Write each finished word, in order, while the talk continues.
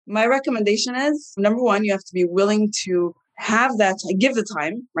My recommendation is number one, you have to be willing to have that, give the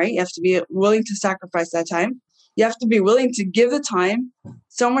time, right? You have to be willing to sacrifice that time. You have to be willing to give the time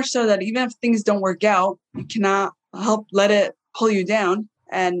so much so that even if things don't work out, you cannot help let it pull you down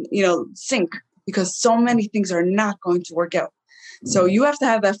and, sink because so many things are not going to work out. So you have to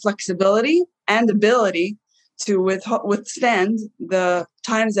have that flexibility and ability to withstand the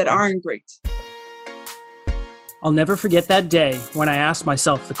times that aren't great. I'll never forget that day when I asked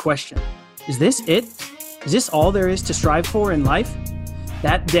myself the question, is this it? Is this all there is to strive for in life?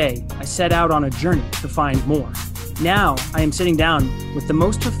 That day, I set out on a journey to find more. Now, I am sitting down with the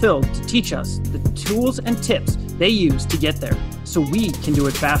most fulfilled to teach us the tools and tips they use to get there so we can do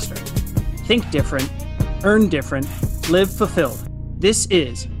it faster. Think different, earn different, live fulfilled. This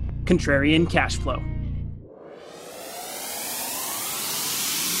is Contrarian Cash Flow.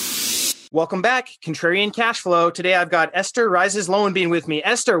 Welcome back, Contrarian Cash Flow. Today I've got Esther Rises-Lowenbein with me.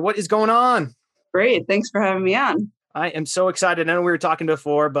 Esther, what is going on? Great. Thanks for having me on. I am so excited. I know we were talking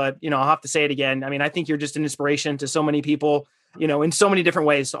before, but I'll have to say it again. I mean, I think you're just an inspiration to so many people, in so many different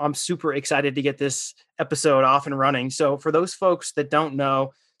ways. So I'm super excited to get this episode off and running. So for those folks that don't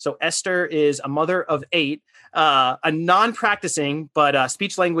know, so Esther is a mother of 8, a non-practicing, but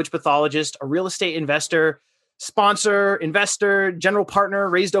speech language pathologist, a real estate investor, sponsor, investor, general partner,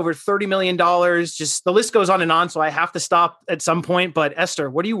 raised over $30 million. Just the list goes on and on. So I have to stop at some point. But Esther,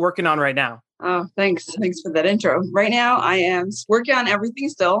 what are you working on right now? Oh, thanks. Thanks for that intro. Right now, I am working on everything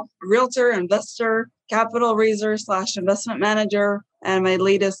still. Realtor, investor, capital raiser / investment manager. And my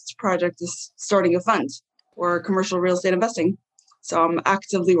latest project is starting a fund for commercial real estate investing. So I'm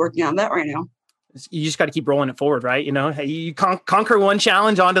actively working on that right now. You just got to keep rolling it forward, right? You conquer one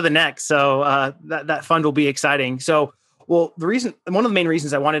challenge onto the next. So that fund will be exciting. So, one of the main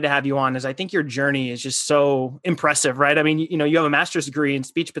reasons I wanted to have you on is I think your journey is just so impressive, right? I mean, you have a master's degree in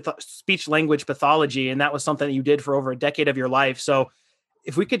speech language pathology, and that was something that you did for over a decade of your life. So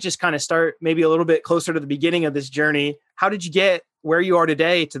if we could just kind of start maybe a little bit closer to the beginning of this journey, how did you get where you are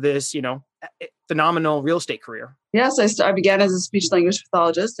today to this, phenomenal real estate career? Yes, I began as a speech language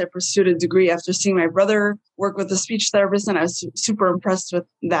pathologist. I pursued a degree after seeing my brother work with a speech therapist, and I was super impressed with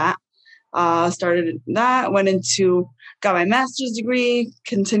that. Started that, got my master's degree,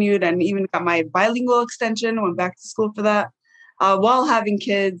 continued, and even got my bilingual extension, went back to school for that. While having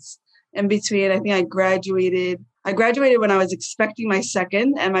kids in between, I think I graduated when I was expecting my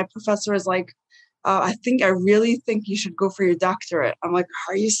second, and my professor was like, I really think you should go for your doctorate. I'm like,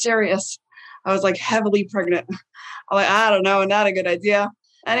 are you serious? I was like heavily pregnant. I'm like, I don't know, not a good idea.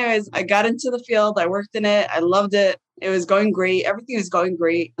 Anyways, I got into the field. I worked in it. I loved it. It was going great. Everything was going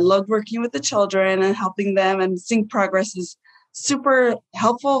great. I loved working with the children and helping them, and seeing progress is super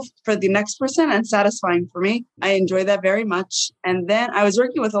helpful for the next person and satisfying for me. I enjoy that very much. And then I was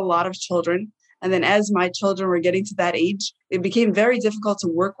working with a lot of children. And then as my children were getting to that age, it became very difficult to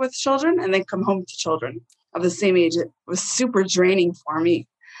work with children and then come home to children of the same age. It was super draining for me.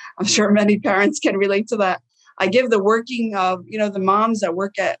 I'm sure many parents can relate to that. I give the the moms that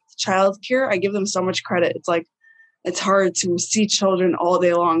work at childcare, I give them so much credit. It's like, it's hard to see children all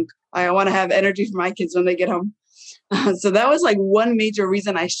day long. I want to have energy for my kids when they get home. So that was like one major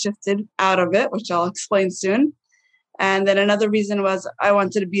reason I shifted out of it, which I'll explain soon. And then another reason was I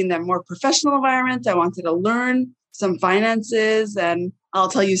wanted to be in that more professional environment. I wanted to learn some finances, and I'll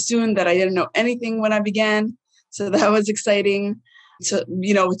tell you soon that I didn't know anything when I began. So that was exciting to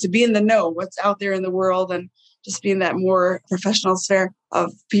be in the know, what's out there in the world, and just be in that more professional sphere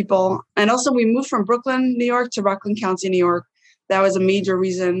of people. And also we moved from Brooklyn, New York to Rockland County, New York. That was a major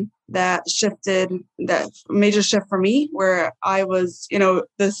reason that major shift for me, where I was,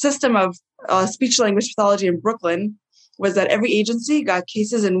 the system of speech language pathology in Brooklyn was that every agency got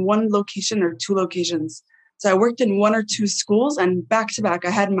cases in one location or 2 locations. So I worked in 1 or 2 schools, and back to back,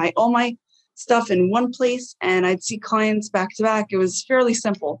 I had all my stuff in one place, and I'd see clients back to back. It was fairly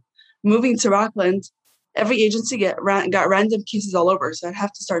simple. Moving to Rockland, every agency got random cases all over. So I'd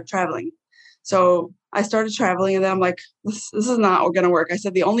have to start traveling. So I started traveling, and then I'm like, this is not going to work. I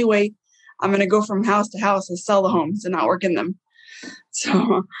said, the only way I'm going to go from house to house is sell the homes and not work in them.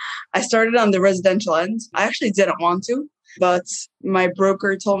 So I started on the residential end. I actually didn't want to, but my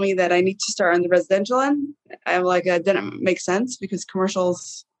broker told me that I need to start on the residential end. I'm like, it didn't make sense because commercial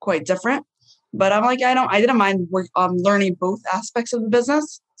is quite different. But I'm like, I didn't mind learning both aspects of the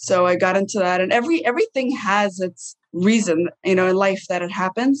business. So I got into that, and everything has its reason, in life that it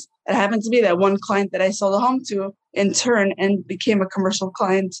happens. It happened to be that one client that I sold a home to in turn and became a commercial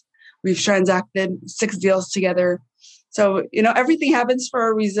client. We've transacted 6 deals together. So, everything happens for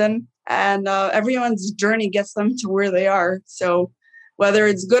a reason, and everyone's journey gets them to where they are. So whether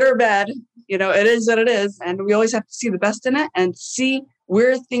it's good or bad, it is what it is. And we always have to see the best in it and see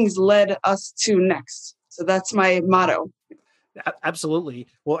where things led us to next. So that's my motto. Absolutely.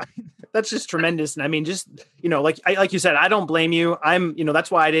 Well, that's just tremendous. And I mean, just, like you said, I don't blame you. That's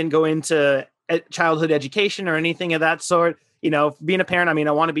why I didn't go into childhood education or anything of that sort. Being a parent, I mean,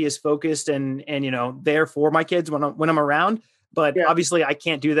 I want to be as focused and there for my kids when I'm around. But obviously I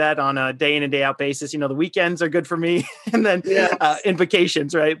can't do that on a day in and day out basis. The weekends are good for me and then in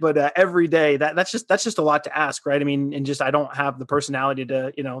vacations. Right. But every day that's just a lot to ask. Right. I mean, and just, I don't have the personality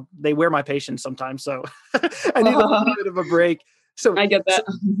to, they wear my patience sometimes. So I need a little bit of a break. So I get that.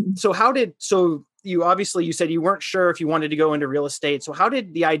 So you said you weren't sure if you wanted to go into real estate. So how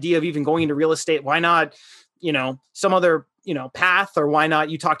did the idea of even going into real estate, why not, some other path, or why not?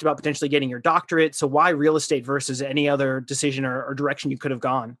 You talked about potentially getting your doctorate. So why real estate versus any other decision or direction you could have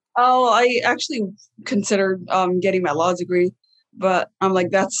gone? Oh, I actually considered getting my law degree, but I'm like,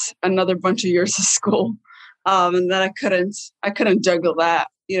 that's another bunch of years of school. And then I couldn't juggle that,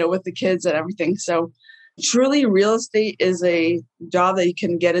 with the kids and everything. So truly real estate is a job that you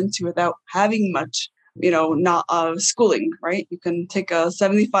can get into without having much, not schooling, right? You can take a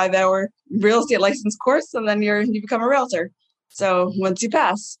 75-hour real estate license course and then you become a realtor. So once you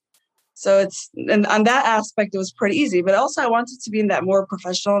pass. So and on that aspect, it was pretty easy, but also I wanted to be in that more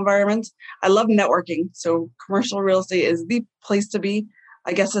professional environment. I love networking. So commercial real estate is the place to be.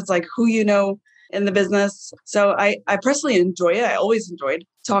 I guess it's like who you know in the business. So I personally enjoy it. I always enjoyed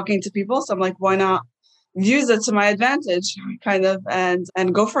talking to people. So I'm like, why not use it to my advantage kind of and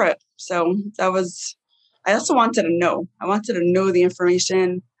go for it. So I also wanted to know. I wanted to know the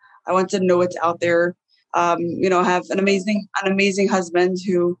information. I wanted to know what's out there. I have an amazing husband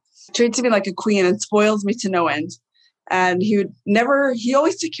who treats me like a queen and spoils me to no end. And he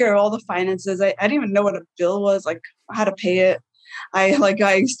always took care of all the finances. I didn't even know what a bill was, like how to pay it. I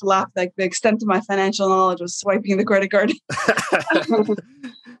used to laugh, like the extent of my financial knowledge was swiping the credit card.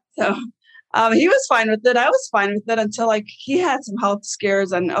 So he was fine with it. I was fine with it until like he had some health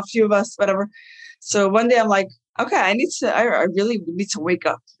scares and a few of us, whatever. So one day I'm like, okay, I really need to wake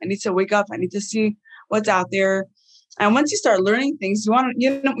up. I need to wake up. I need to see what's out there. And once you start learning things, you want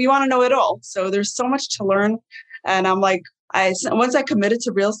to know it all. So there's so much to learn. And I'm like, once I committed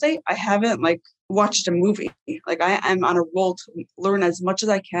to real estate, I haven't like watched a movie. Like I'm on a roll to learn as much as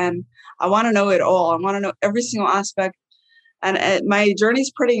I can. I want to know it all. I want to know every single aspect. And my journey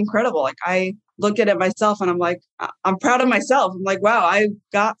is pretty incredible. Like I look at it myself and I'm like, I'm proud of myself. I'm like, wow, I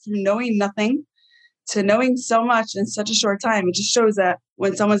got from knowing nothing to knowing so much in such a short time. It just shows that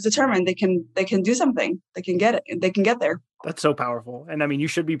when someone's determined, they can do something. They can get it. They can get there. That's so powerful. And I mean, you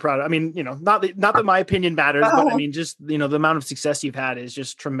should be proud. I mean, not that my opinion matters, but I mean, just, the amount of success you've had is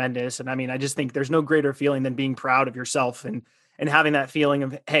just tremendous. And I mean, I just think there's no greater feeling than being proud of yourself and having that feeling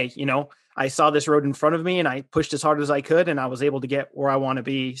of, hey, I saw this road in front of me and I pushed as hard as I could and I was able to get where I want to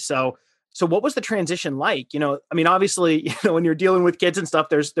be. So what was the transition like? I mean, obviously, when you're dealing with kids and stuff,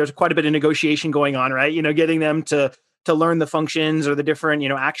 there's quite a bit of negotiation going on, right? Getting them to learn the functions or the different,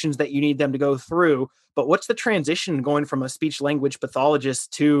 actions that you need them to go through. But what's the transition going from a speech language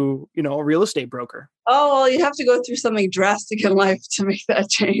pathologist to, a real estate broker? Oh, well, you have to go through something drastic in life to make that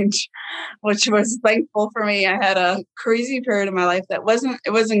change, which was thankful for me. I had a crazy period in my life it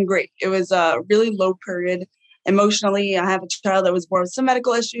wasn't great. It was a really low period emotionally. I have a child that was born with some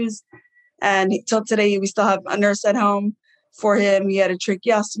medical issues. And till today, we still have a nurse at home for him. He had a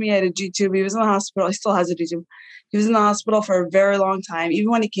tracheostomy, he had a G-tube. He was in the hospital. He still has a G-tube. He was in the hospital for a very long time. Even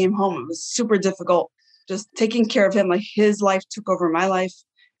when he came home, it was super difficult. Just taking care of him, like his life took over my life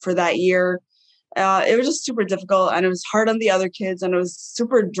for that year. It was just super difficult, and it was hard on the other kids, and it was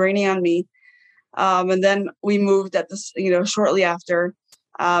super draining on me. And then we moved at this, shortly after.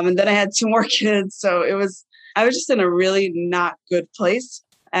 And then I had 2 more kids. So I was just in a really not good place.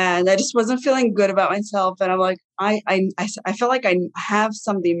 And I just wasn't feeling good about myself. And I'm like, I feel like I have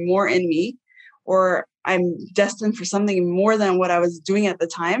something more in me, or I'm destined for something more than what I was doing at the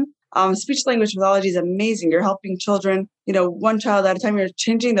time. Speech language pathology is amazing. You're helping children, one child at a time. You're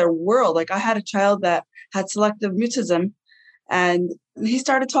changing their world. Like I had a child that had selective mutism, and he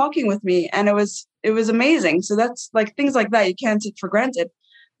started talking with me, and it was amazing. So that's like things like that you can't take for granted.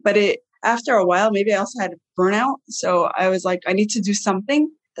 But after a while, maybe I also had burnout. So I was like, I need to do something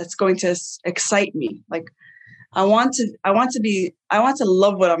that's going to excite me. Like I want to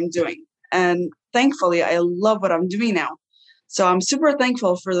love what I'm doing. And thankfully, I love what I'm doing now. So I'm super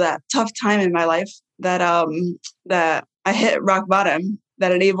thankful for that tough time in my life that I hit rock bottom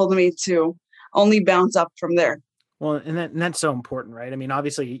that enabled me to only bounce up from there. Well, and that's so important, right? I mean,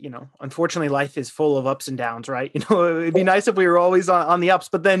 obviously, unfortunately, life is full of ups and downs, right? It'd be nice if we were always on the ups,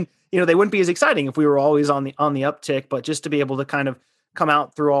 but then, they wouldn't be as exciting if we were always on the uptick. But just to be able to kind of come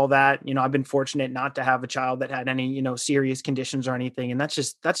out through all that, I've been fortunate not to have a child that had any, serious conditions or anything, and that's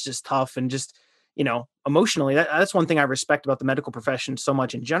just tough. And just, emotionally, that's one thing I respect about the medical profession so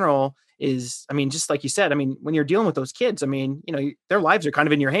much in general is, I mean, just like you said, I mean, when you're dealing with those kids, I mean, their lives are kind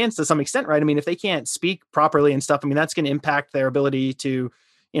of in your hands to some extent, right? I mean, if they can't speak properly and stuff, I mean, that's going to impact their ability to,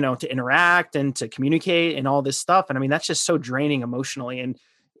 to interact and to communicate and all this stuff. And I mean, that's just so draining emotionally. And,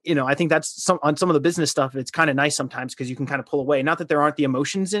 I think that's on some of the business stuff, it's kind of nice sometimes because you can kind of pull away. Not that there aren't the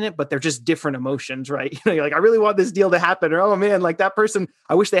emotions in it, but they're just different emotions, right? You're like, I really want this deal to happen, or, oh man, like that person,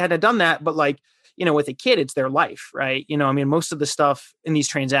 I wish they hadn't done that. But like, with a kid, it's their life, right? I mean, most of the stuff in these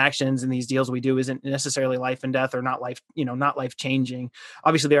transactions and these deals we do isn't necessarily life and death or not life, not life changing.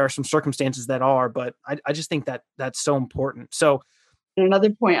 Obviously, there are some circumstances that are, but I just think that that's so important. So,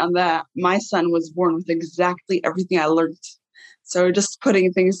 another point on that, my son was born with exactly everything I learned. So just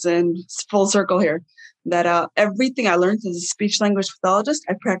putting things in full circle here, that everything I learned as a speech language pathologist,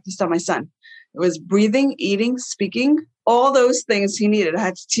 I practiced on my son. It was breathing, eating, speaking, all those things he needed. I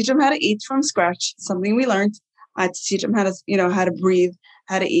had to teach him how to eat from scratch, something we learned. I had to teach him how to, how to breathe,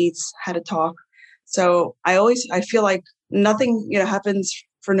 how to eat, how to talk. So I feel like nothing, happens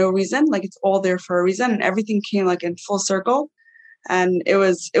for no reason. Like it's all there for a reason, and everything came like in full circle. And it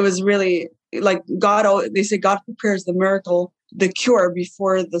was really like God, they say God prepares the miracle, the cure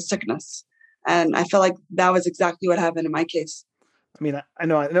before the sickness. And I feel like that was exactly what happened in my case. I mean, I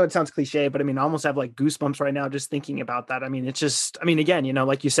know it sounds cliche, but I mean, I almost have like goosebumps right now just thinking about that. I mean, it's just, I mean, again,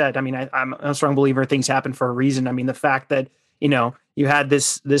 like you said, I mean, I'm a strong believer things happen for a reason. I mean, the fact that, you had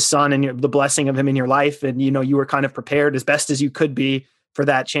this son and the blessing of him in your life, and, you were kind of prepared as best as you could be for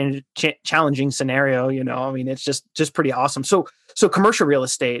that challenging scenario, I mean, it's just pretty awesome. So commercial real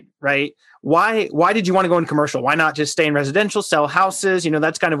estate, right? Why did you want to go in commercial? Why not just stay in residential, sell houses?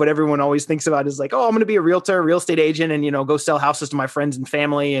 That's kind of what everyone always thinks about is like, oh, I'm going to be a realtor, real estate agent, and, go sell houses to my friends and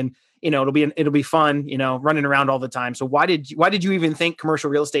family. And, it'll be fun, running around all the time. So why did you even think commercial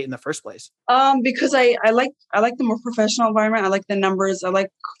real estate in the first place? Because I like the more professional environment. I like the numbers. I like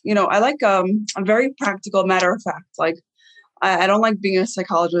a very practical matter of fact. Like, I don't like being a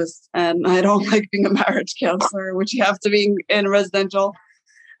psychologist, and I don't like being a marriage counselor, which you have to be in residential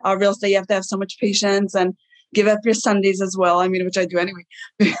real estate. You have to have so much patience and give up your Sundays as well. I mean, which I do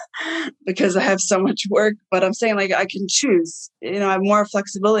anyway, because I have so much work. But I'm saying like I can choose. I have more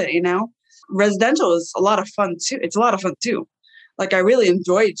flexibility now. Residential is a lot of fun too. It's a lot of fun too. Like I really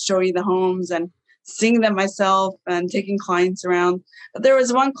enjoyed showing the homes and seeing them myself and taking clients around. But there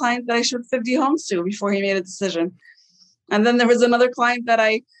was one client that I showed 50 homes to before he made a decision. And then there was another client that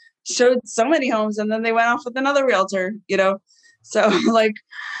I showed so many homes, and then they went off with another realtor, So like,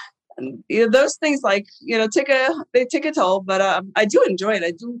 those things like, they take a toll, but I do enjoy it.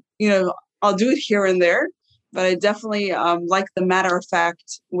 I do, I'll do it here and there, but I definitely like the matter of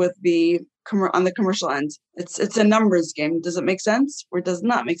fact with on the commercial end. It's a numbers game. Does it make sense or does it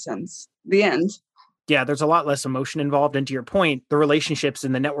not make sense? The end. Yeah, there's a lot less emotion involved. And to your point, the relationships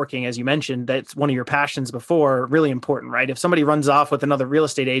and the networking, as you mentioned, that's one of your passions before, really important, right? If somebody runs off with another real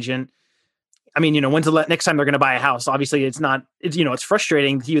estate agent, I mean, when's the next time they're going to buy a house? Obviously, it's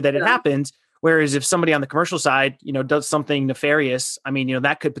frustrating to you that it happens. Whereas if somebody on the commercial side, does something nefarious, I mean,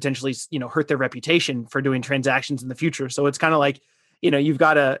 that could potentially, hurt their reputation for doing transactions in the future. So it's kind of like, you've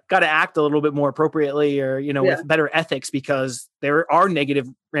got to act a little bit more appropriately or, with better ethics, because there are negative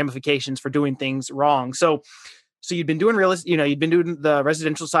ramifications for doing things wrong. So you'd been doing you'd been doing the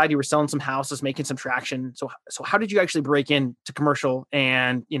residential side, you were selling some houses, making some traction. So how did you actually break into commercial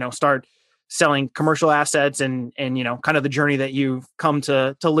and, start selling commercial assets and, kind of the journey that you've come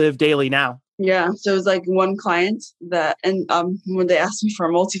to live daily now? Yeah. So it was like one client when they asked me for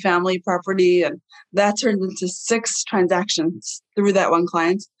a multifamily property, and that turned into 6 transactions through that one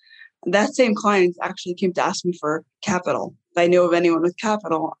client. That same client actually came to ask me for capital. If I knew of anyone with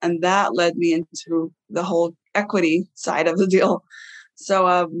capital, and that led me into the whole equity side of the deal.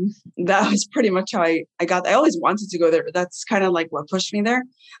 So that was pretty much how I always wanted to go there. That's kind of like what pushed me there.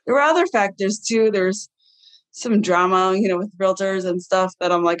 There were other factors too. There's some drama, with realtors and stuff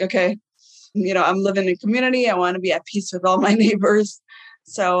that I'm like, okay, I'm living in a community. I want to be at peace with all my neighbors.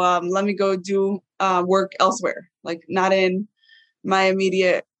 So let me go do work elsewhere, like not in my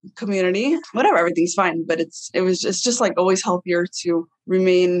immediate community. Whatever, everything's fine. But it's just like always healthier to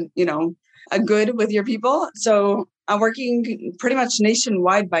remain, a good with your people. So I'm working pretty much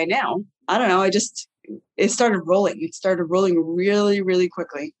nationwide by now. I don't know. It started rolling. It started rolling really, really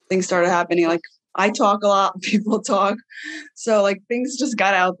quickly. Things started happening like I talk a lot, people talk. So like things just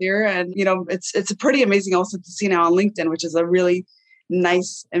got out there, and it's pretty amazing also to see now on LinkedIn, which is a really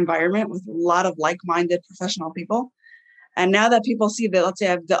nice environment with a lot of like-minded professional people. And now that people see that, let's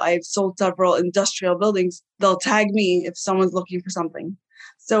say I've sold several industrial buildings, they'll tag me if someone's looking for something.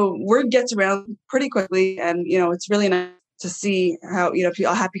 So word gets around pretty quickly, and it's really nice to see how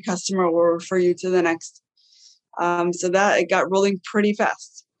a happy customer will refer you to the next. So that it got rolling pretty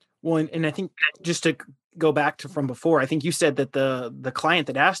fast. Well, and I think just to go back to from before, I think you said that the client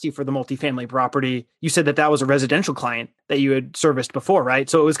that asked you for the multifamily property, you said that was a residential client that you had serviced before, right?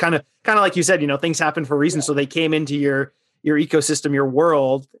 So it was kind of like you said, things happen for a reason. Yeah. So they came into your ecosystem, your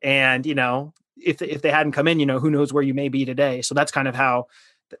world, and if they hadn't come in, who knows where you may be today. So that's kind of how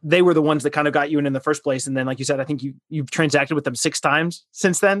they were the ones that kind of got you in the first place. And then, like you said, I think you've transacted with them 6 times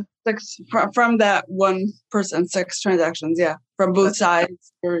since then. 6 from that one person, 6 transactions. Yeah. From both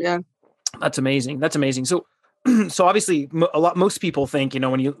sides. Yeah. That's amazing. That's amazing. So obviously most people think,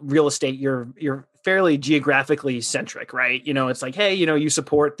 when you real estate, you're fairly geographically centric, right? It's like, hey, you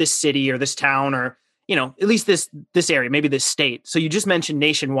support this city or this town or, at least this area, maybe this state. So you just mentioned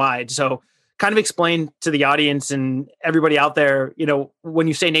nationwide. So kind of explain to the audience and everybody out there, when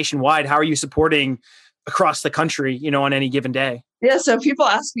you say nationwide, how are you supporting across the country, on any given day? Yeah. So people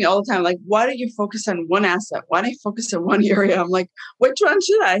ask me all the time, like, why don't you focus on one asset? Why don't you focus on one area? I'm like, which one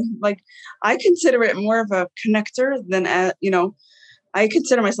should I? Like, I consider it more of a connector than, I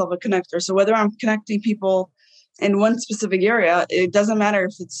consider myself a connector. So whether I'm connecting people in one specific area, it doesn't matter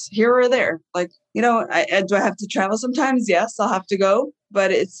if it's here or there. Like, do I have to travel sometimes? Yes, I'll have to go.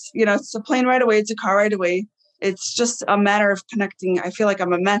 But it's, it's a plane ride away. It's a car ride away. It's just a matter of connecting. I feel like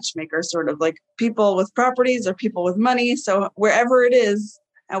I'm a matchmaker, sort of like people with properties or people with money. So wherever it is,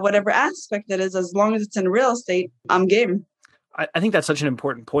 at whatever aspect it is, as long as it's in real estate, I'm game. I think that's such an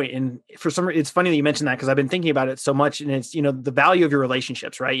important point. And for some reason, it's funny that you mentioned that because I've been thinking about it so much. And it's, the value of your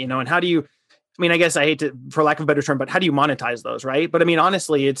relationships, right? And how do you, I guess I hate to, for lack of a better term, but how do you monetize those, right? But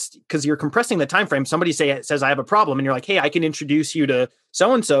honestly, it's because you're compressing the time frame. Somebody says I have a problem, and you're like, hey, I can introduce you to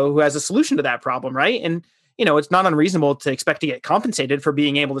so-and-so who has a solution to that problem, right? And it's not unreasonable to expect to get compensated for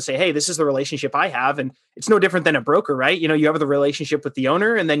being able to say, hey, this is the relationship I have. And it's no different than a broker, right? You have the relationship with the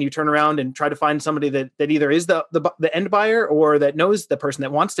owner, and then you turn around and try to find somebody that either is the end buyer or that knows the person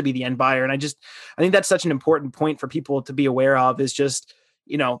that wants to be the end buyer. And I think that's such an important point for people to be aware of, is just,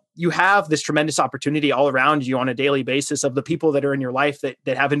 you have this tremendous opportunity all around you on a daily basis of the people that are in your life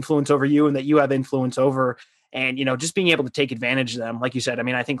that have influence over you and that you have influence over. And, just being able to take advantage of them. Like you said,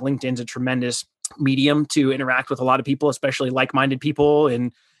 I think LinkedIn's a tremendous medium to interact with a lot of people, especially like-minded people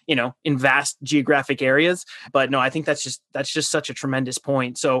in vast geographic areas. But no, I think that's just such a tremendous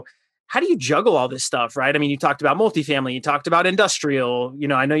point. So how do you juggle all this stuff, right? You talked about multifamily, you talked about industrial,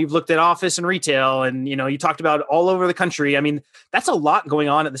 I know you've looked at office and retail, and, you talked about all over the country. That's a lot going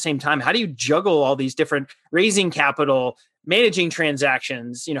on at the same time. How do you juggle all these different, raising capital, managing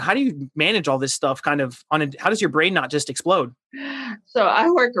transactions? How do you manage all this stuff how does your brain not just explode? So I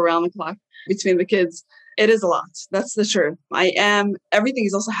work around the clock between the kids. It is a lot. That's the truth. Everything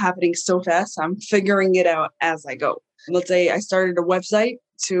is also happening so fast. I'm figuring it out as I go. Let's say I started a website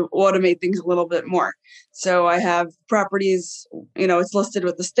to automate things a little bit more. So I have properties, it's listed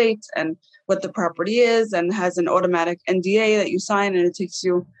with the state and what the property is, and has an automatic NDA that you sign, and it takes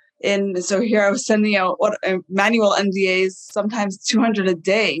you in. So here I was sending out manual NDAs, sometimes 200 a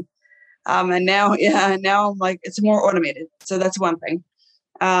day. And now I'm like, it's more automated. So that's one thing.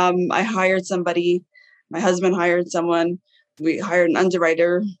 I hired somebody, my husband hired someone, we hired an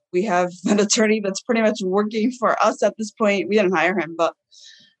underwriter. We have an attorney that's pretty much working for us at this point. We didn't hire him, but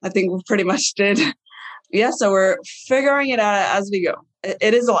I think we pretty much did. Yeah. So we're figuring it out as we go.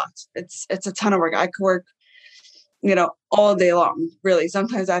 It is a lot. It's a ton of work. I could work, all day long, really.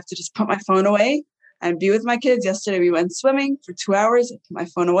 Sometimes I have to just put my phone away and be with my kids. Yesterday we went swimming for 2 hours. I put my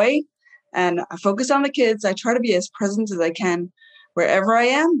phone away and I focus on the kids. I try to be as present as I can wherever I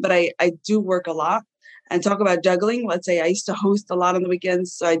am, but I do work a lot. And talk about juggling. Let's say I used to host a lot on the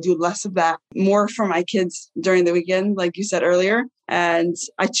weekends, so I do less of that, more for my kids during the weekend, like you said earlier. And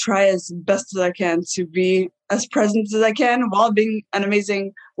I try as best as I can to be as present as I can while being an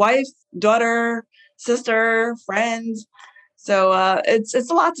amazing wife, daughter, sister, friend. So it's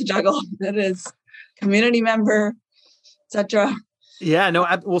a lot to juggle. It is. Community member, etc. Yeah, no.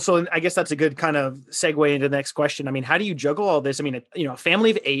 Well, so I guess that's a good kind of segue into the next question. How do you juggle all this? A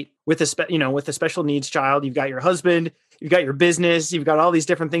family of 8 with a special needs child. You've got your husband, you've got your business, you've got all these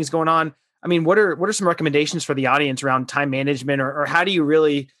different things going on. I mean, what are some recommendations for the audience around time management, or how do you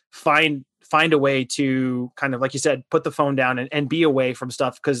really find a way to kind of, like you said, put the phone down and be away from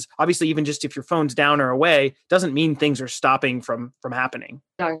stuff? Because obviously, even just if your phone's down or away, doesn't mean things are stopping from happening.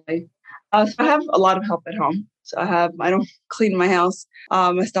 Exactly. So I have a lot of help at home. So I don't clean my house.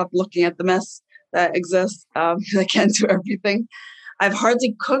 I stopped looking at the mess that exists. I can't do everything. I've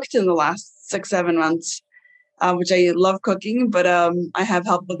hardly cooked in the last 6, 7 months, which I love cooking, but I have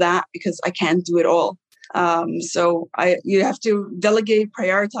help with that because I can't do it all. So you have to delegate,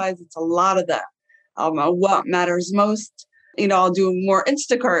 prioritize. It's a lot of that. What matters most. I'll do more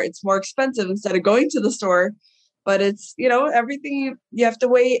Instacart. It's more expensive instead of going to the store, but it's, everything you have to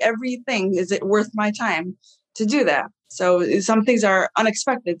weigh everything. Is it worth my time to do that? So some things are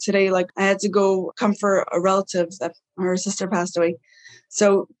unexpected. Today, like I had to go comfort a relative that her sister passed away.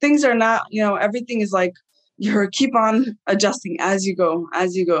 So things are not, everything is like you keep on adjusting as you go.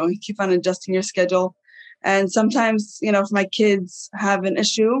 You keep on adjusting your schedule. And sometimes, if my kids have an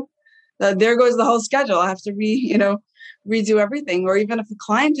issue, there goes the whole schedule. I have to redo everything. Or even if a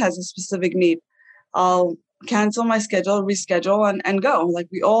client has a specific need, I'll cancel my schedule, reschedule, and go. Like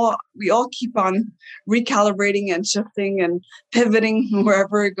we all keep on recalibrating and shifting and pivoting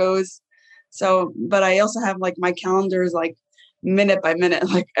wherever it goes. So, but I also have like my calendar is like minute by minute,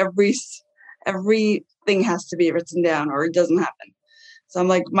 like everything has to be written down or it doesn't happen. So I'm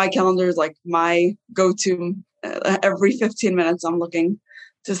like, my calendar is like my go-to. Every 15 minutes, I'm looking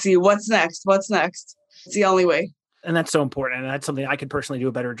to see what's next. It's the only way. And that's so important. And that's something I could personally do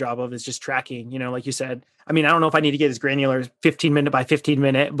a better job of, is just tracking, like you said. I mean, I don't know if I need to get as granular as 15 minute by 15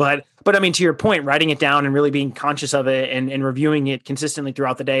 minute, but I mean, to your point, writing it down and really being conscious of it and reviewing it consistently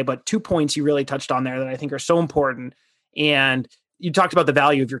throughout the day. But 2 points you really touched on there that I think are so important. And you talked about the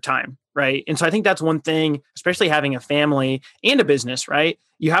value of your time, right? And so I think that's one thing, especially having a family and a business, right?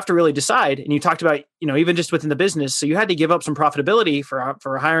 You have to really decide. And you talked about, even just within the business. So you had to give up some profitability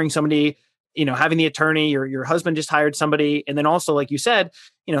for hiring somebody, having the attorney, your husband just hired somebody. And then also, like you said,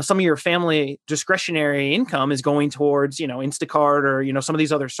 some of your family discretionary income is going towards, Instacart or, some of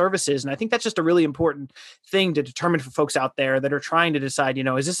these other services. And I think that's just a really important thing to determine for folks out there that are trying to decide,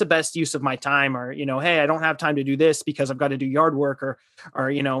 is this the best use of my time? Or, hey, I don't have time to do this because I've got to do yard work or,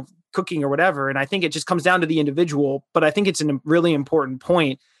 cooking or whatever. And I think it just comes down to the individual, but I think it's a really important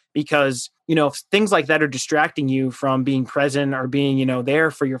point because, if things like that are distracting you from being present or being,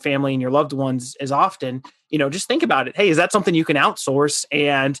 there for your family and your loved ones as often, just think about it. Hey, is that something you can outsource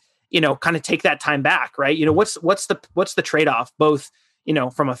and, kind of take that time back, right? What's the trade-off, both,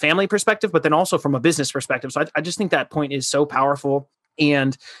 from a family perspective, but then also from a business perspective. So I just think that point is so powerful.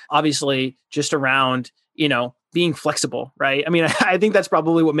 And obviously just around, being flexible, right? I mean, I think that's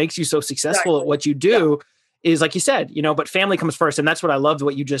probably what makes you so successful at what you do. Yeah. Is like you said, but family comes first. And that's what I loved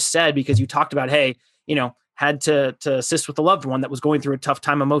what you just said, because you talked about, hey, had to assist with a loved one that was going through a tough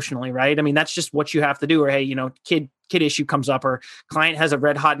time emotionally, right? I mean, that's just what you have to do. Or, hey, kid issue comes up, or client has a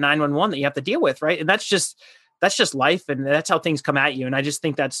red hot 911 that you have to deal with, right? And that's just life, and that's how things come at you. And I just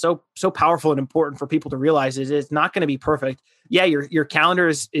think that's so powerful and important for people to realize is it's not going to be perfect. Yeah, your calendar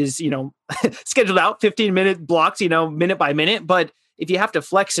is scheduled out 15-minute blocks, minute by minute, but if you have to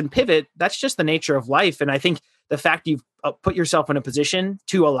flex and pivot, that's just the nature of life. And I think the fact you've put yourself in a position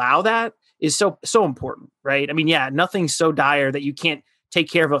to allow that is so important, right? I mean, yeah, nothing's so dire that you can't take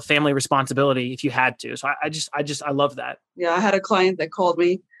care of a family responsibility if you had to. So I love that. Yeah, I had a client that called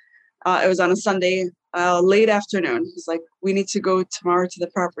me. It was on a Sunday, late afternoon. He's like, we need to go tomorrow to the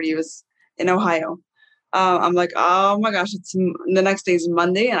property. It was in Ohio. I'm like, oh my gosh, the next day is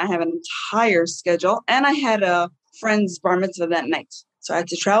Monday and I have an entire schedule. And I had a friend's bar mitzvah that night. So I had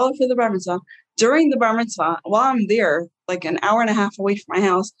to travel for the bar mitzvah. During the bar mitzvah, while I'm there, like an hour and a half away from my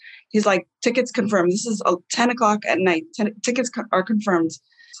house, he's like, tickets confirmed. This is 10 o'clock at night. Tickets are confirmed.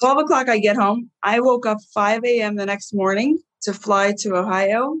 12 o'clock, I get home. I woke up 5 a.m. the next morning to fly to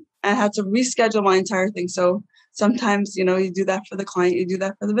Ohio. I had to reschedule my entire thing. So sometimes, you do that for the client, you do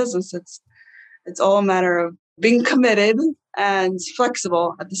that for the business. It's all a matter of being committed and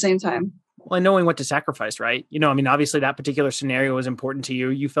flexible at the same time. Well, and knowing what to sacrifice, right? I mean, obviously that particular scenario was important to you.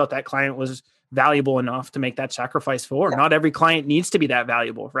 You felt that client was valuable enough to make that sacrifice for. Yeah. Not every client needs to be that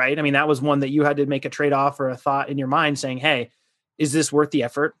valuable, right? I mean, that was one that you had to make a trade-off or a thought in your mind saying, hey, is this worth the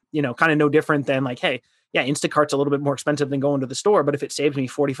effort? Kind of no different than like, hey, yeah, Instacart's a little bit more expensive than going to the store, but if it saves me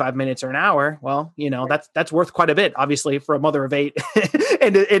 45 minutes or an hour, well, that's worth quite a bit, obviously, for a mother of 8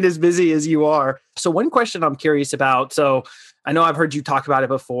 and as busy as you are. So one question I'm curious about, so I know I've heard you talk about it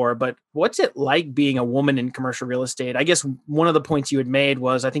before, but what's it like being a woman in commercial real estate? I guess one of the points you had made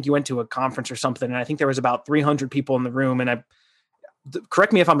was, I think you went to a conference or something, and I think there was about 300 people in the room. And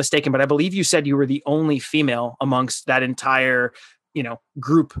correct me if I'm mistaken, but I believe you said you were the only female amongst that entire,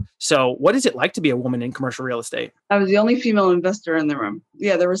 group. So what is it like to be a woman in commercial real estate? I was the only female investor in the room.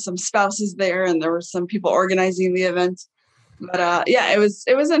 Yeah, there were some spouses there and there were some people organizing the event. But yeah, it was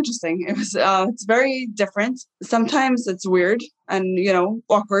interesting. It's very different. Sometimes it's weird and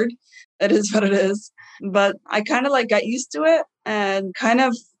awkward. It is what it is. But I kind of like got used to it and kind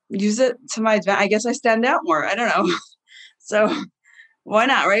of use it to my advantage. I guess I stand out more. I don't know. So why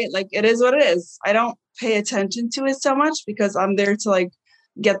not, right? Like it is what it is. I don't pay attention to it so much because I'm there to like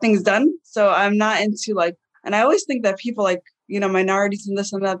get things done. So I'm not into like, and I always think that people like, minorities and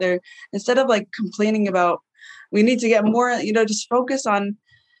this and that, they're instead of like complaining about, we need to get more, just focus on,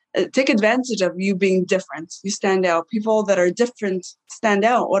 take advantage of you being different. You stand out. People that are different stand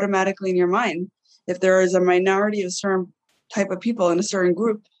out automatically in your mind. If there is a minority of a certain type of people in a certain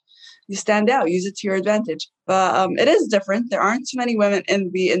group, you stand out, use it to your advantage. But it is different. There aren't too many women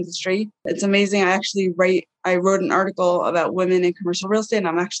in the industry. It's amazing. I wrote an article about women in commercial real estate, and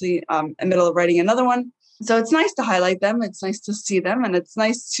I'm actually in the middle of writing another one. So it's nice to highlight them. It's nice to see them. And it's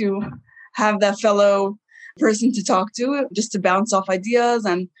nice to have that fellow person to talk to, just to bounce off ideas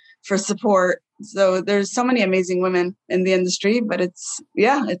and for support. So there's so many amazing women in the industry, but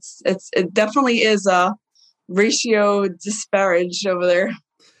it definitely is a ratio disparage over there.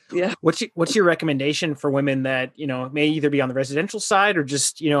 Yeah. What's your recommendation for women that, may either be on the residential side or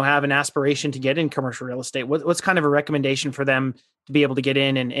just, have an aspiration to get in commercial real estate? What's kind of a recommendation for them to be able to get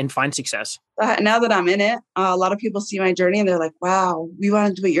in and find success? Now that I'm in it, a lot of people see my journey and they're like, wow, we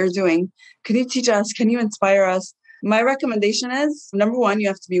want to do what you're doing. Can you teach us? Can you inspire us? My recommendation is, number one, you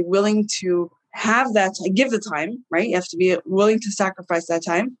have to be willing to give the time, right? You have to be willing to sacrifice that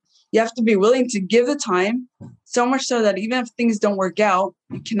time. You have to be willing to give the time, so much so that even if things don't work out,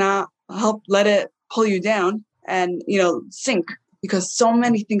 you cannot let it pull you down and, sink, because so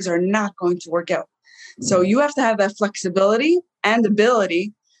many things are not going to work out. So you have to have that flexibility and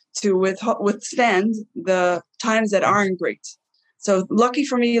ability to withstand the times that aren't great. So lucky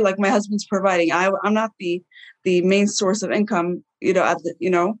for me, like my husband's providing. I'm not the main source of income,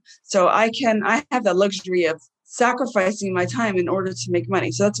 so I have that luxury of sacrificing my time in order to make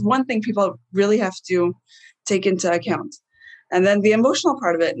money. So that's one thing people really have to take into account. And then the emotional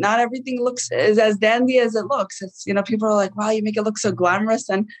part of it, not everything is as dandy as it looks. It's, people are like, wow, you make it look so glamorous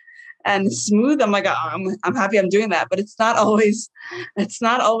and smooth. I'm like, I'm happy I'm doing that, but it's not always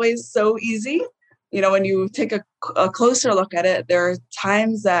so easy. When you take a closer look at it, there are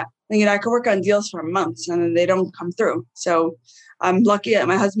times that, I could work on deals for months and then they don't come through. So I'm lucky that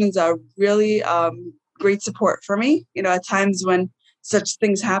my husband's a really, great support for me. At times when such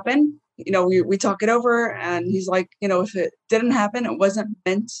things happen, we talk it over and he's like, if it didn't happen, it wasn't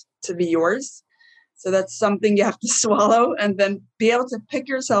meant to be yours. So that's something you have to swallow and then be able to pick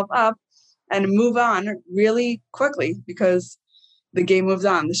yourself up and move on really quickly because the game moves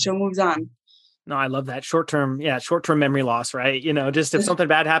on, the show moves on. No, I love that short-term memory loss, right? Just if something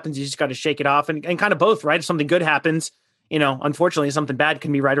bad happens, you just got to shake it off and kind of both, right? If something good happens, unfortunately something bad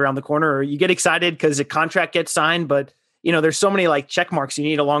can be right around the corner, or you get excited because a contract gets signed, but there's so many like check marks you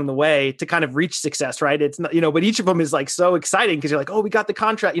need along the way to kind of reach success, right? It's not, but each of them is like so exciting because you're like, oh, we got the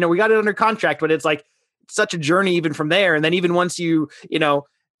contract, we got it under contract, but it's like such a journey even from there. And then even once you're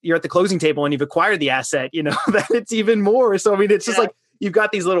at the closing table and you've acquired the asset, that it's even more. So, I mean, it's just like, you've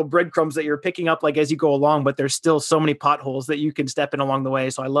got these little breadcrumbs that you're picking up like as you go along, but there's still so many potholes that you can step in along the way.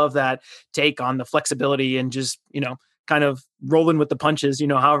 So I love that take on the flexibility and just, kind of rolling with the punches,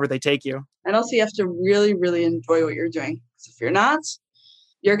 however they take you. And also you have to really, really enjoy what you're doing. So if you're not,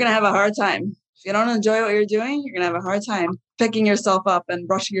 you're going to have a hard time. If you don't enjoy what you're doing, you're going to have a hard time picking yourself up and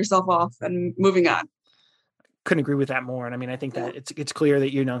brushing yourself off and moving on. Couldn't agree with that more. And I mean, I think that it's clear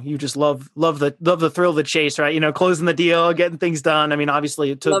that, you just love the thrill of the chase, right? Closing the deal, getting things done. I mean,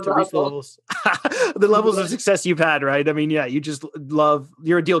 obviously to reach the levels of success you've had, right? I mean, yeah,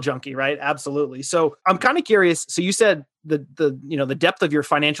 you're a deal junkie, right? Absolutely. So I'm kind of curious. So you said the depth of your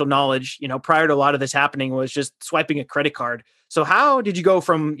financial knowledge, prior to a lot of this happening was just swiping a credit card. So how did you go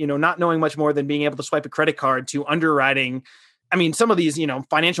from, not knowing much more than being able to swipe a credit card to underwriting? I mean, some of these,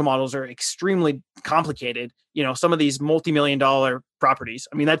 financial models are extremely complicated. Some of these multi-million-dollar properties.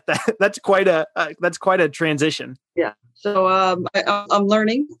 I mean, that's quite a transition. Yeah. So I'm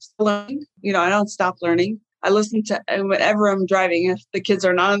learning. I don't stop learning. I listen to whenever I'm driving. If the kids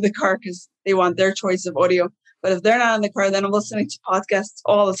are not in the car because they want their choice of audio, but if they're not in the car, then I'm listening to podcasts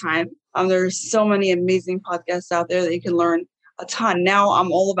all the time. There's so many amazing podcasts out there that you can learn a ton. Now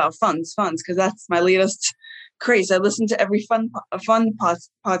I'm all about funds because that's my latest craze. I listen to every fun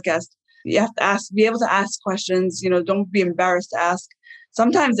podcast. You have to be able to ask questions, don't be embarrassed to ask.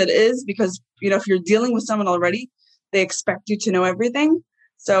 Sometimes it is because, if you're dealing with someone already, they expect you to know everything.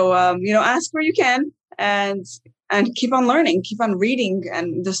 So, ask where you can and keep on learning, keep on reading.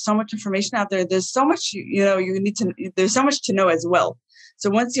 And there's so much information out there. There's so much, there's so much to know as well. So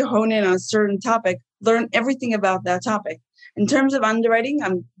once you hone in on a certain topic, learn everything about that topic. In terms of underwriting,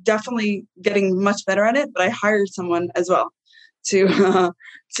 I'm definitely getting much better at it, but I hired someone as well to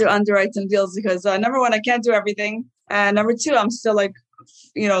underwrite some deals because number one, I can't do everything. And number two, I'm still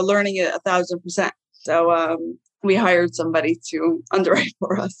learning it 1,000%. So we hired somebody to underwrite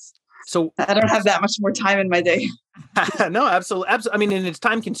for us. So I don't have that much more time in my day. No, absolutely. I mean, and it's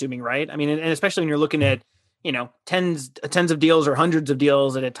time consuming, right? I mean, and especially when you're looking at, tens of deals or hundreds of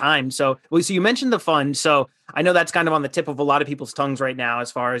deals at a time. So you mentioned the fund. So I know that's kind of on the tip of a lot of people's tongues right now,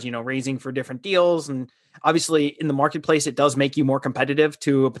 as far as, raising for different deals. And obviously in the marketplace, it does make you more competitive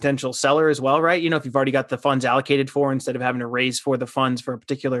to a potential seller as well, right? If you've already got the funds allocated for, instead of having to raise for the funds for a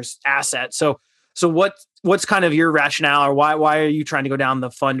particular asset. So what's kind of your rationale, or why are you trying to go down the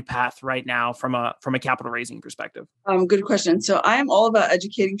fund path right now from a capital raising perspective? Good question. So I'm all about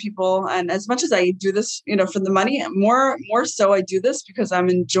educating people, and as much as I do this, for the money, more so I do this because I'm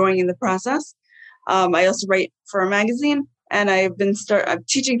enjoying the process. I also write for a magazine, and I'm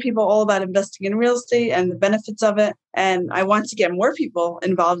teaching people all about investing in real estate and the benefits of it. And I want to get more people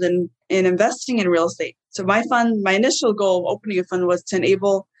involved in investing in real estate. So my initial goal of opening a fund was to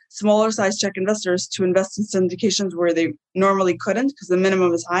enable smaller size check investors to invest in syndications where they normally couldn't because the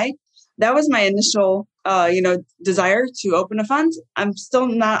minimum is high. That was my initial, desire to open a fund. I'm still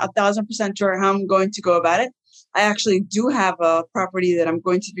not 1,000% sure how I'm going to go about it. I actually do have a property that I'm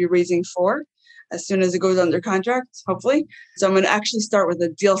going to be raising for as soon as it goes under contract, hopefully. So I'm going to actually start with a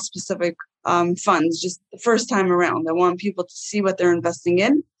deal specific funds just the first time around. I want people to see what they're investing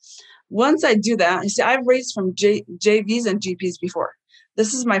in. Once I do that, I've raised from JVs and GPs before.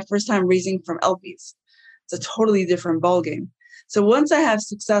 This is my first time raising from LPs. It's a totally different ballgame. So once I have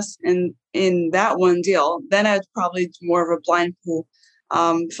success in that one deal, then I'd probably do more of a blind pool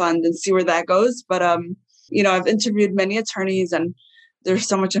fund and see where that goes. But I've interviewed many attorneys, and there's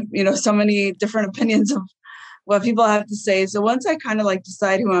so much, so many different opinions of what people have to say. So once I kind of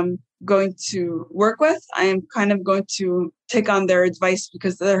decide who I'm going to work with, I am kind of going to take on their advice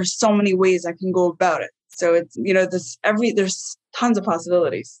because there are so many ways I can go about it. So it's, there's tons of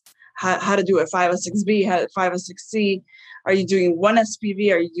possibilities. How to do it, 506B, 506C. Are you doing one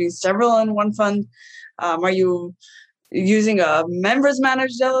SPV? Are you doing several in one fund? Are you using a members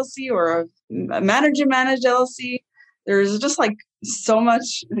managed LLC or a manager managed LLC? There's just so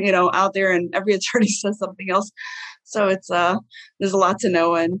much, out there, and every attorney says something else. So it's there's a lot to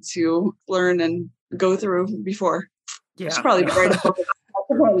know and to learn and go through before. Yeah, it's probably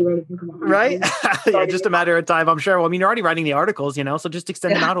right? Yeah, just a matter of time, I'm sure. Well, I mean, you're already writing the articles, so just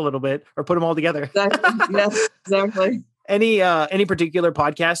extend them out a little bit or put them all together. Exactly. Yes, exactly. Any particular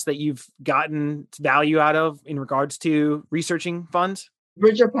podcasts that you've gotten value out of in regards to researching funds?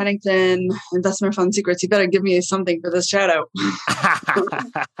 Bridger Pennington, Investment Fund Secrets. You better give me something for this shout out.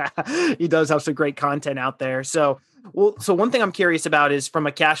 He does have some great content out there. So one thing I'm curious about is from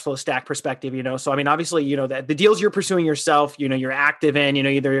a cash flow stack perspective, so I mean, obviously, the deals you're pursuing yourself, you're active in,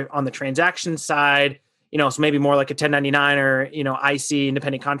 either on the transaction side, so maybe more like a 1099 or, IC,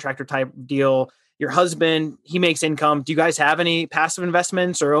 independent contractor type deal. Your husband, he makes income. Do you guys have any passive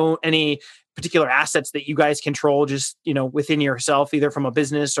investments or any particular assets that you guys control just, within yourself, either from a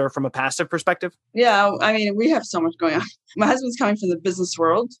business or from a passive perspective? Yeah, I mean, we have so much going on. My husband's coming from the business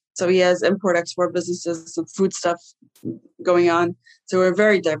world. So he has import-export businesses, some food stuff going on. So we're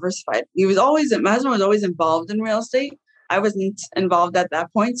very diversified. My husband was always involved in real estate. I wasn't involved at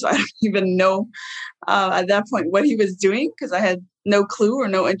that point. So I don't even know at that point what he was doing because I had no clue or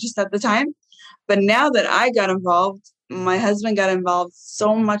no interest at the time. But now that I got involved, my husband got involved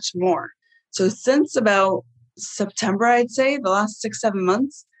so much more. So since about September, I'd say the last 6-7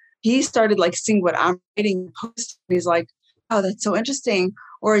 months, he started seeing what I'm writing post. He's like, "Oh, that's so interesting."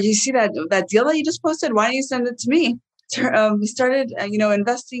 Or you see that deal that you just posted? Why don't you send it to me? We started,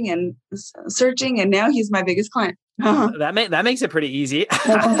 investing and searching, and now he's my biggest client. That makes it pretty easy.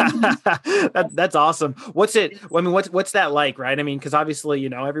 That's awesome. What's that like, right? I mean, because obviously,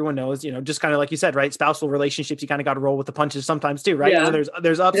 everyone knows, just kind of like you said, right? Spousal relationships, you kind of got to roll with the punches sometimes too, right? Yeah.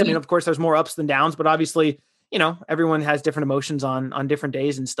 There's ups. I mean, of course, there's more ups than downs, but obviously, everyone has different emotions on different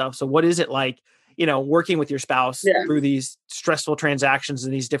days and stuff. So what is it like, working with your spouse through these stressful transactions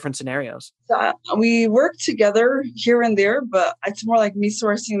and these different scenarios? So we work together here and there, but it's more like me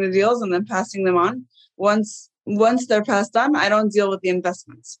sourcing the deals and then passing them on. Once once they're passed on, I don't deal with the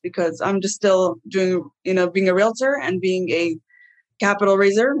investments because I'm just still doing, being a realtor and being a capital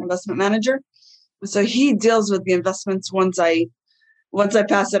raiser, investment manager. So he deals with the investments once I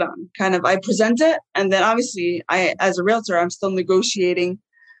pass it on. Kind of I present it, and then obviously I, as a realtor, I'm still negotiating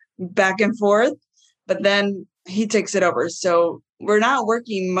back and forth, but then he takes it over. So we're not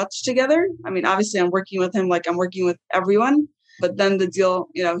working much together. I mean, obviously I'm working with him like I'm working with everyone, but then the deal,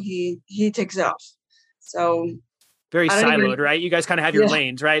 he takes it off. So very I don't siloed, even, right? You guys kind of have your yeah,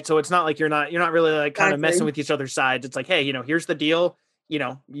 lanes, right? So it's not like you're not really like kind of messing exactly. with each other's sides. It's like, hey, here's the deal. Does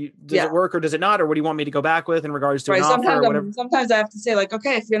Yeah. it work or does it not? Or what do you want me to go back with in regards to an Right. offer or whatever? Sometimes I have to say like,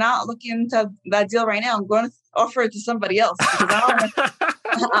 okay, if you're not looking into that deal right now, I'm going to offer it to somebody else because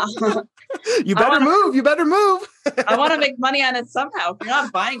I don't You I better want move. You better move. I want to make money on it somehow. If you're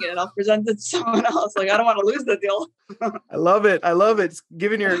not buying it, I'll present it to someone else. Like I don't want to lose the deal. I love it. I love it. It's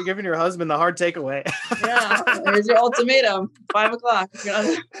giving your husband the hard takeaway. Yeah. Here's your ultimatum.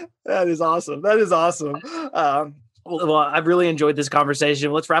 5:00. That is awesome. That is awesome. Well, I've really enjoyed this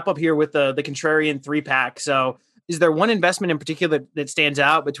conversation. Let's wrap up here with the contrarian 3-pack. So, is there one investment in particular that stands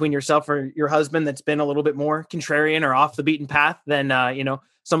out between yourself or your husband that's been a little bit more contrarian or off the beaten path than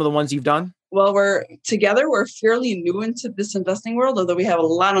some of the ones you've done? Well, we're together. We're fairly new into this investing world, although we have a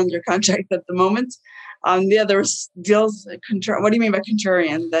lot under contract at the moment. Yeah, there was deals. What do you mean by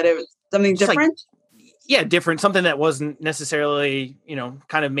contrarian? That it was something Just different? yeah, different, something that wasn't necessarily,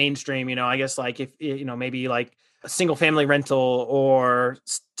 kind of mainstream, I guess like if, maybe like a single family rental or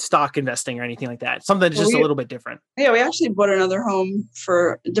stock investing or anything like that. Something that's Well, just a little bit different. we actually bought another home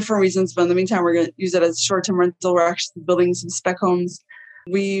for different reasons, but in the meantime, we're going to use it as short-term rental. We're actually building some spec homes.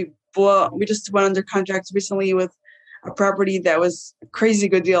 We just went under contract recently with a property that was a crazy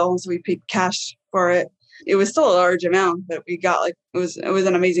good deal, so we paid cash for it. It was still a large amount, but we got it was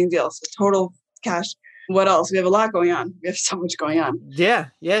an amazing deal. So total cash. What else? We have a lot going on. We have so much going on. Yeah.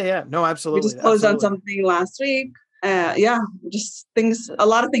 No, We absolutely. just closed on Absolutely. something last week. Just things. A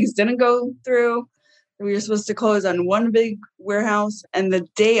lot of things didn't go through. We were supposed to close on one big warehouse, and the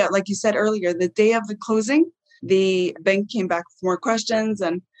day, like you said earlier, the day of the closing, the bank came back with more questions,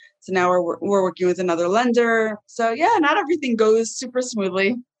 and so now we're working with another lender. So yeah, not everything goes super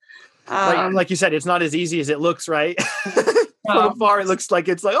smoothly. Like you said, it's not as easy as it looks, right? From No, afar, it looks like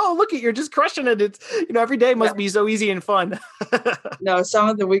it's like, oh, look at you're just crushing it. It's every day must be so easy and fun. no, some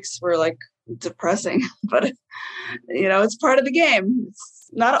of the weeks were like depressing, but it's part of the game. It's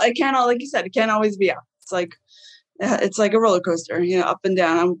not. It can't. Like you said, it can't always be up. It's like a roller coaster, up and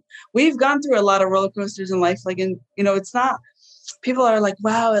down. We've gone through a lot of roller coasters in life. It's not. People are like,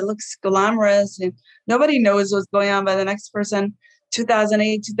 wow, it looks glamorous, and nobody knows what's going on by the next person.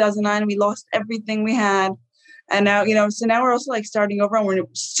 2008, 2009, we lost everything we had. And now, so now we're also like starting over and we're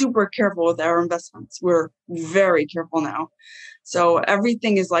super careful with our investments. We're very careful now. So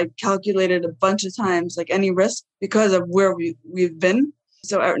everything is like calculated a bunch of times, like any risk because of where we've been.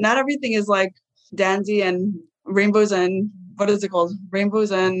 So not everything is like dandy and rainbows and what is it called?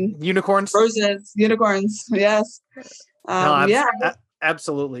 Rainbows and Unicorns. roses, unicorns. Yes. No, Yeah.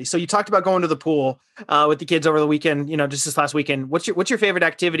 absolutely. So you talked about going to the pool with the kids over the weekend, just this last weekend. What's your favorite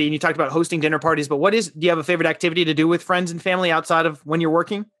activity? And you talked about hosting dinner parties, but do you have a favorite activity to do with friends and family outside of when you're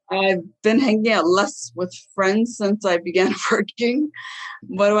working? I've been hanging out less with friends since I began working.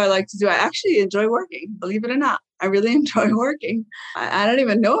 What do I like to do? I actually enjoy working, believe it or not. I really enjoy working. I don't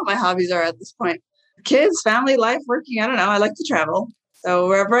even know what my hobbies are at this point. Kids, family, life, working. I don't know. I like to travel. So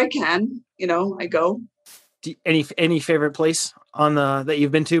wherever I can, I go. Any favorite place that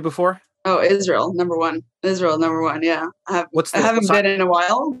you've been to before? Oh, Israel, number one. Israel, number one. Yeah. I haven't been in a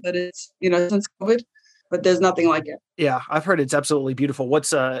while, but it's, since COVID, but there's nothing like it. Yeah. I've heard it's absolutely beautiful. What's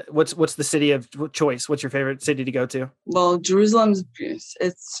the city of choice? What's your favorite city to go to? Well,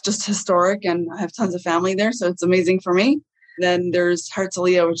 it's just historic and I have tons of family there. So it's amazing for me. Then there's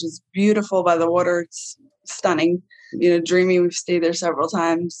Herzliya, which is beautiful by the water. It's stunning. Dreamy. We've stayed there several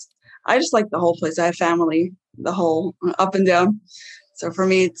times. I just like the whole place. I have family, the whole up and down. So for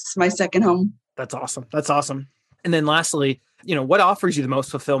me, it's my second home. That's awesome. And then lastly, what offers you the most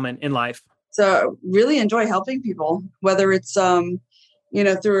fulfillment in life? So I really enjoy helping people, whether it's, through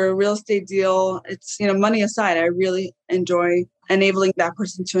a real estate deal, it's, money aside, I really enjoy enabling that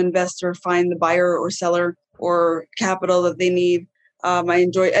person to invest or find the buyer or seller or capital that they need. I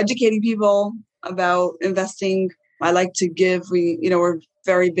enjoy educating people about investing. I like to give. We're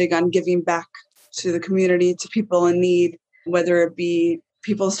very big on giving back to the community, to people in need, whether it be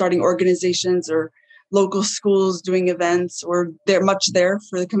people starting organizations or local schools doing events, or they're much there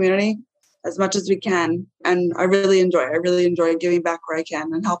for the community as much as we can. And I really enjoy giving back where I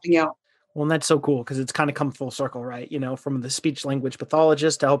can and helping out. Well, and that's so cool because it's kind of come full circle, right? From the speech language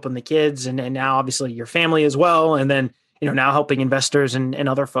pathologist to helping the kids and now obviously your family as well. And then, now helping investors and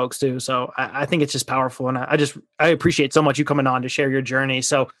other folks too. So I think it's just powerful. And I appreciate so much you coming on to share your journey.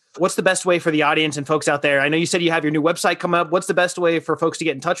 So what's the best way for the audience and folks out there? I know you said you have your new website come up. What's the best way for folks to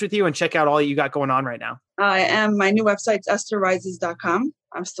get in touch with you and check out all that you got going on right now? My new website's estherrises.com.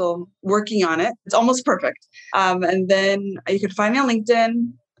 I'm still working on it. It's almost perfect. And then you can find me on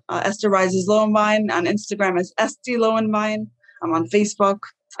LinkedIn, Esther Rises Lowenbein. On Instagram is Esty Lowenbein. I'm on Facebook.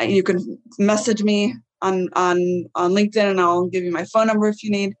 You can message me on LinkedIn, and I'll give you my phone number if you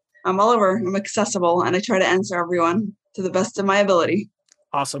need. I'm all over. I'm accessible, and I try to answer everyone to the best of my ability.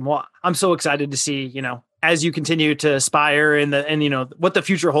 Awesome. Well, I'm so excited to see, as you continue to aspire and what the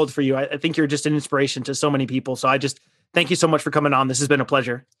future holds for you. I think you're just an inspiration to so many people. So I just thank you so much for coming on. This has been a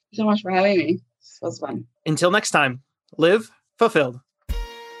pleasure. Thank you so much for having me. This was fun. Until next time, live fulfilled.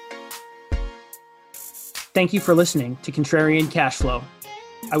 Thank you for listening to Contrarian Cashflow.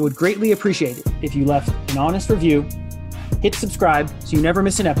 I would greatly appreciate it if you left an honest review, hit subscribe so you never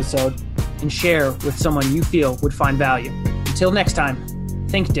miss an episode, and share with someone you feel would find value. Until next time,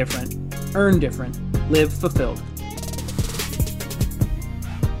 think different, earn different, live fulfilled.